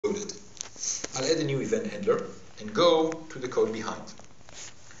I'll add a new event handler and go to the code behind.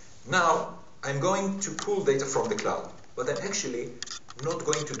 Now, I'm going to pull data from the cloud, but I'm actually not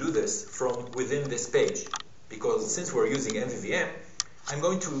going to do this from within this page, because since we're using MVVM, I'm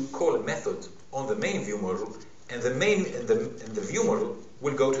going to call a method on the main view model, and the view model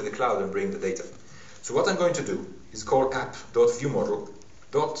will go to the cloud and bring the data. So what I'm going to do is call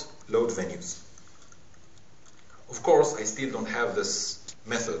app.viewModel.loadVenues. Of course, I still don't have this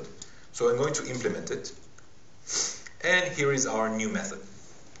method, so I'm going to implement it. And here is our new method.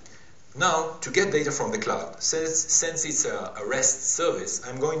 Now, to get data from the cloud, since it's a REST service,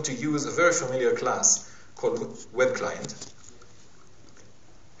 I'm going to use a very familiar class called Web Client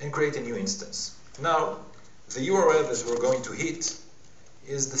and create a new instance. Now, the URL that we're going to hit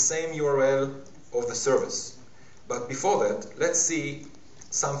is the same URL of the service. But before that, let's see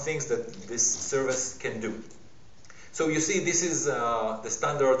some things that this service can do. So you see, this is the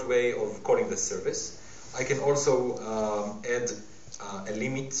standard way of calling the service. I can also add a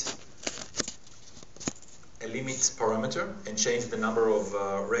limit parameter and change the number of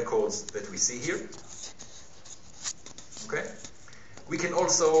records that we see here. Okay. We can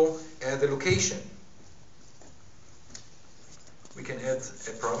also add a location. We can add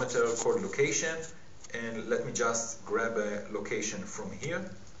a parameter called location, and let me just grab a location from here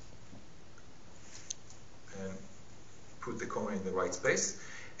and put the comma in the right space.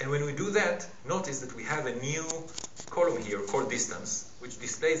 And when we do that, notice that we have a new column here called distance, which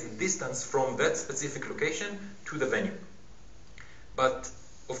displays the distance from that specific location to the venue. But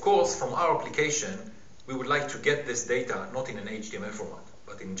of course, from our application, we would like to get this data not in an HTML format,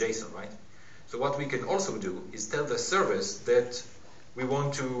 but in JSON, right? So what we can also do is tell the service that we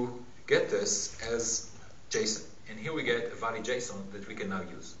want to get this as JSON. And here we get a valid JSON that we can now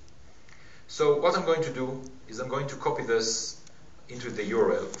use. So what I'm going to do is I'm going to copy this into the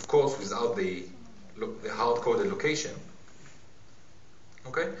URL, of course, without the hard-coded location.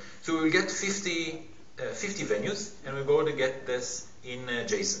 Okay, so we'll get 50 venues, and we're going to get this in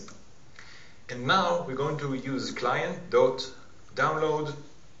JSON. And now we're going to use client.download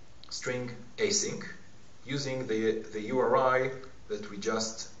string async using the URI that we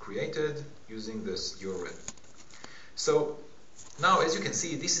just created using this URL. So now, as you can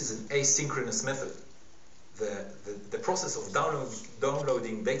see, this is an asynchronous method. The process of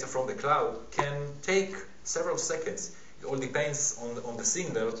downloading data from the cloud can take several seconds. It all depends on the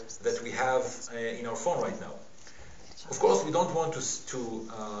signal that we have in our phone right now. Of course, we don't want to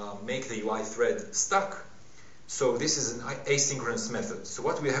make the UI thread stuck, so this is an asynchronous method. So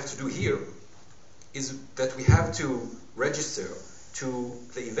what we have to do here is that we have to register to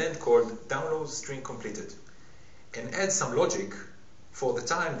the event called download string completed and add some logic for the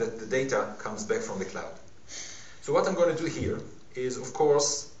time that the data comes back from the cloud. So what I'm going to do here is, of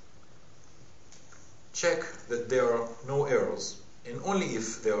course, check that there are no errors. And only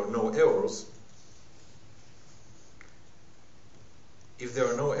if there are no errors,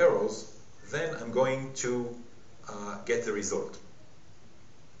 then I'm going to get the result.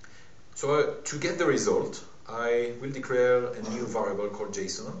 So to get the result, I will declare a new variable called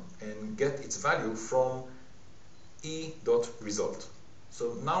JSON and get its value from e.result.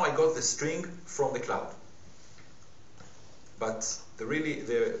 So now I got the string from the cloud. But the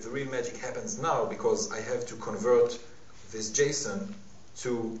real magic happens now because I have to convert this JSON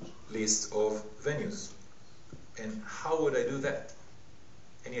to list of venues. And how would I do that?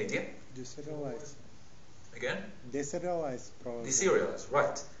 Any idea? Deserialize. Again? Deserialize, probably. Deserialize,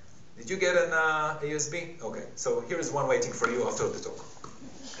 right. Did you get an ASB? Okay, so here is one waiting for you after the talk.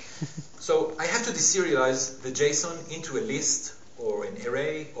 So I have to deserialize the JSON into a list or an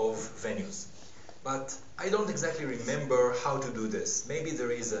array of venues. But I don't exactly remember how to do this. Maybe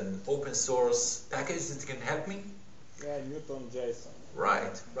there is an open source package that can help me? Yeah, Newton JSON.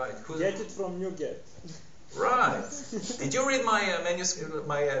 Right. Get it from NuGet. Right. Did you read my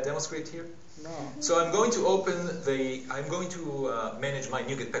demo script here? No. So I'm going to manage my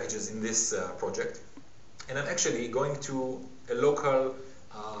NuGet packages in this project, and I'm actually going to a local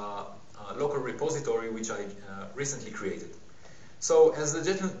repository which I recently created. So as the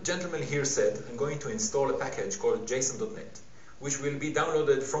gentleman here said, I'm going to install a package called JSON.NET, which will be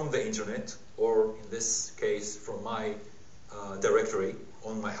downloaded from the internet, or in this case from my directory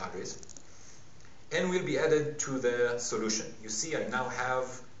on my hard disk, and will be added to the solution. You see, I now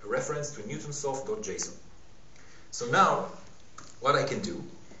have a reference to newtonsoft.json. So now, what I can do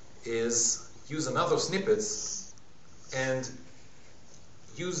is use another snippets and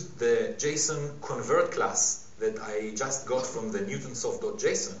use the JSON convert class that I just got from the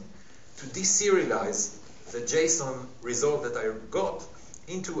newtonsoft.json to deserialize the JSON result that I got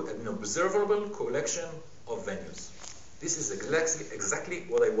into an observable collection of venues. This is exactly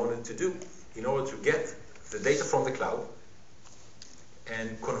what I wanted to do in order to get the data from the cloud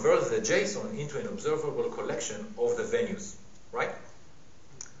and convert the JSON into an observable collection of the venues, right?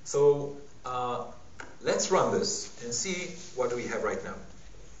 So let's run this and see what we have right now.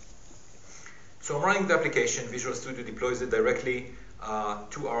 So I'm running the application. Visual Studio deploys it directly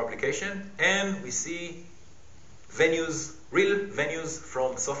to our application, and we see venues, real venues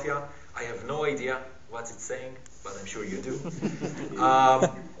from Sofia. I have no idea what it's saying, but I'm sure you do.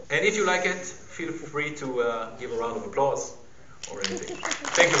 And if you like it, feel free to give a round of applause or anything.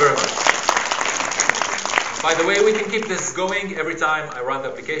 Thank you very much. By the way, we can keep this going. Every time I run the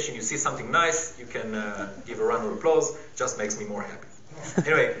application, you see something nice, you can give a round of applause. Just makes me more happy.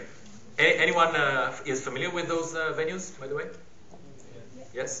 Anyway, anyone is familiar with those venues, by the way?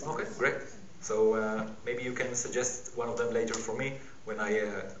 Yes? Okay, great. So maybe you can suggest one of them later for me when I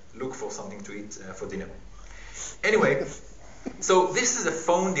look for something to eat for dinner. Anyway, so this is a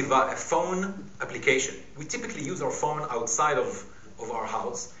phone application. We typically use our phone outside of our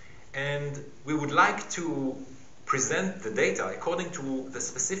house, and we would like to present the data according to the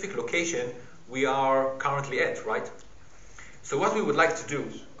specific location we are currently at, right? So what we would like to do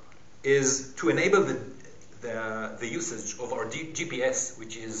is to enable the usage of our GPS,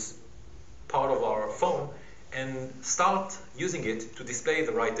 which is part of our phone, and start using it to display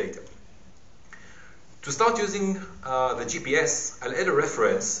the right data. To start using the GPS, I'll add a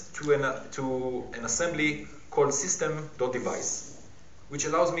reference to an assembly called system.device, which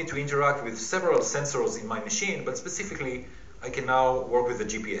allows me to interact with several sensors in my machine, but specifically I can now work with the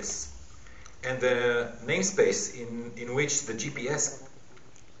GPS. And the namespace in which the GPS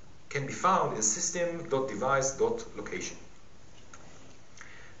can be found is system.device.location.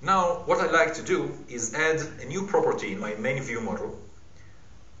 Now, what I'd like to do is add a new property in my main view model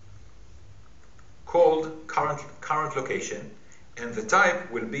called current location, and the type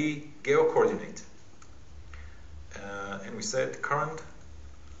will be geocoordinate. And we said current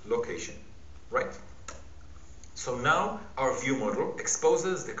location, right? So now our view model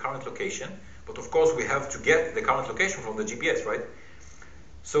exposes the current location, but of course we have to get the current location from the GPS, right?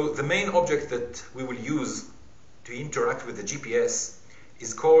 So the main object that we will use to interact with the GPS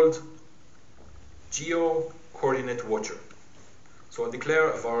is called geocoordinate watcher. So I'll declare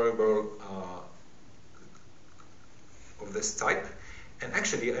a variable of this type, and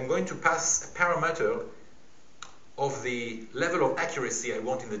actually I'm going to pass a parameter of the level of accuracy I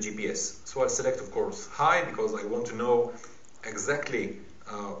want in the GPS. So I'll select, of course, high, because I want to know exactly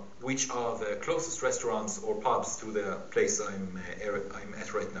which are the closest restaurants or pubs to the place I'm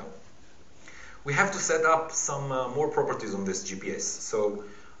at right now. We have to set up some more properties on this GPS. So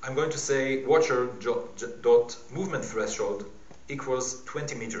I'm going to say watcher.movement threshold equals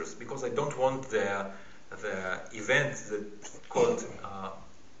 20 meters, because I don't want the event that called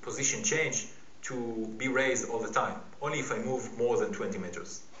position change to be raised all the time, only if I move more than 20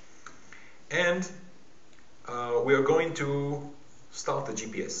 meters. And we are going to start the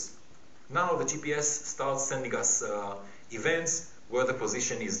GPS. Now the GPS starts sending us events where the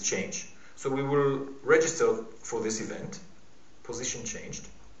position is changed. So we will register for this event, position changed.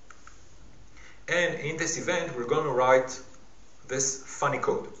 And in this event, we're going to write this funny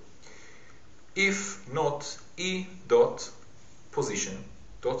code. If not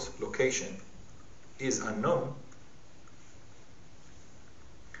e.position.location is unknown,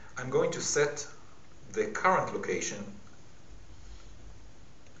 I'm going to set the current location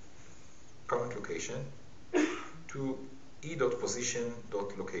to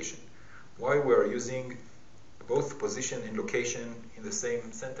e.position.location. Why we're using both position and location in the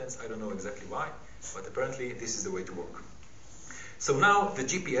same sentence, I don't know exactly why, but apparently this is the way to work. So now the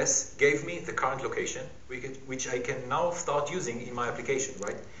GPS gave me the current location, which I can now start using in my application,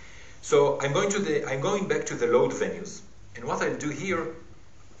 right? So I'm going back to the load venues, and what I'll do here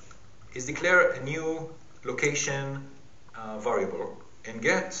is declare a new location variable and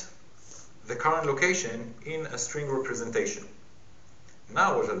get the current location in a string representation.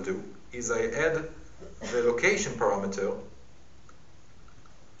 Now what I'll do is I add the location parameter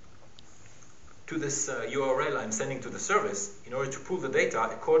to this URL I'm sending to the service in order to pull the data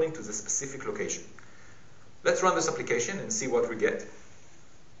according to the specific location. Let's run this application and see what we get.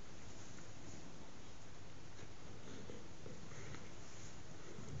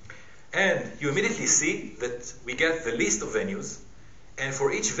 And you immediately see that we get the list of venues, and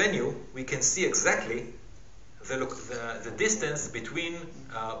for each venue we can see exactly the distance between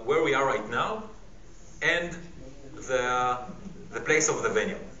where we are right now and the place of the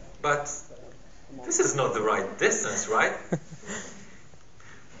venue. But this is not the right distance, right?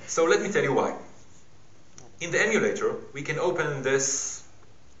 So let me tell you why. In the emulator, we can open this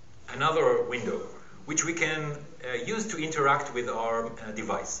another window, which we can use to interact with our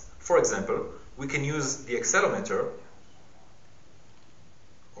device. For example, we can use the accelerometer,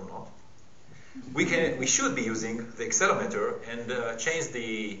 or not. We should be using the accelerometer and change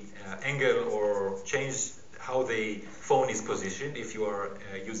the angle or change how the phone is positioned if you are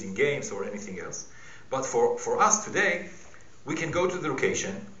using games or anything else. But for us today, we can go to the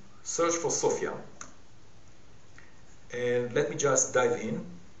location, search for Sofia, and let me just dive in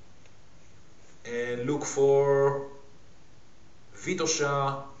and look for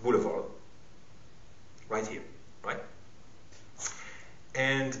Vitosha Boulevard, right here, right?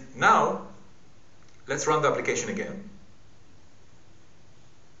 And now, let's run the application again.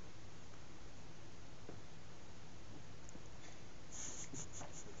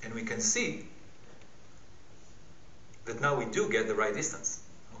 And we can see that now we do get the right distance.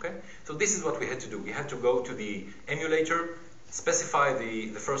 Okay? So this is what we had to do. We had to go to the emulator, specify the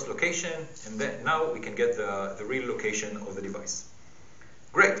first location, and then now we can get the real location of the device.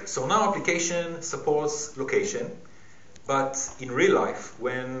 Great. So now application supports location, but in real life,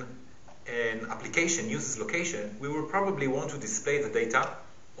 when an application uses location, we will probably want to display the data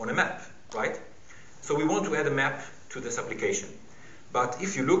on a map, right? So we want to add a map to this application. But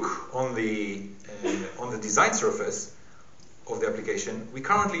if you look on the design surface of the application, we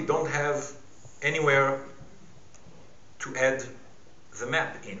currently don't have anywhere to add the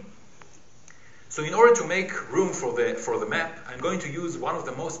map in. So in order to make room for the map, I'm going to use one of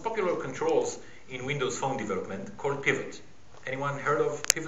the most popular controls in Windows Phone development called Pivot. Anyone heard of Pivot?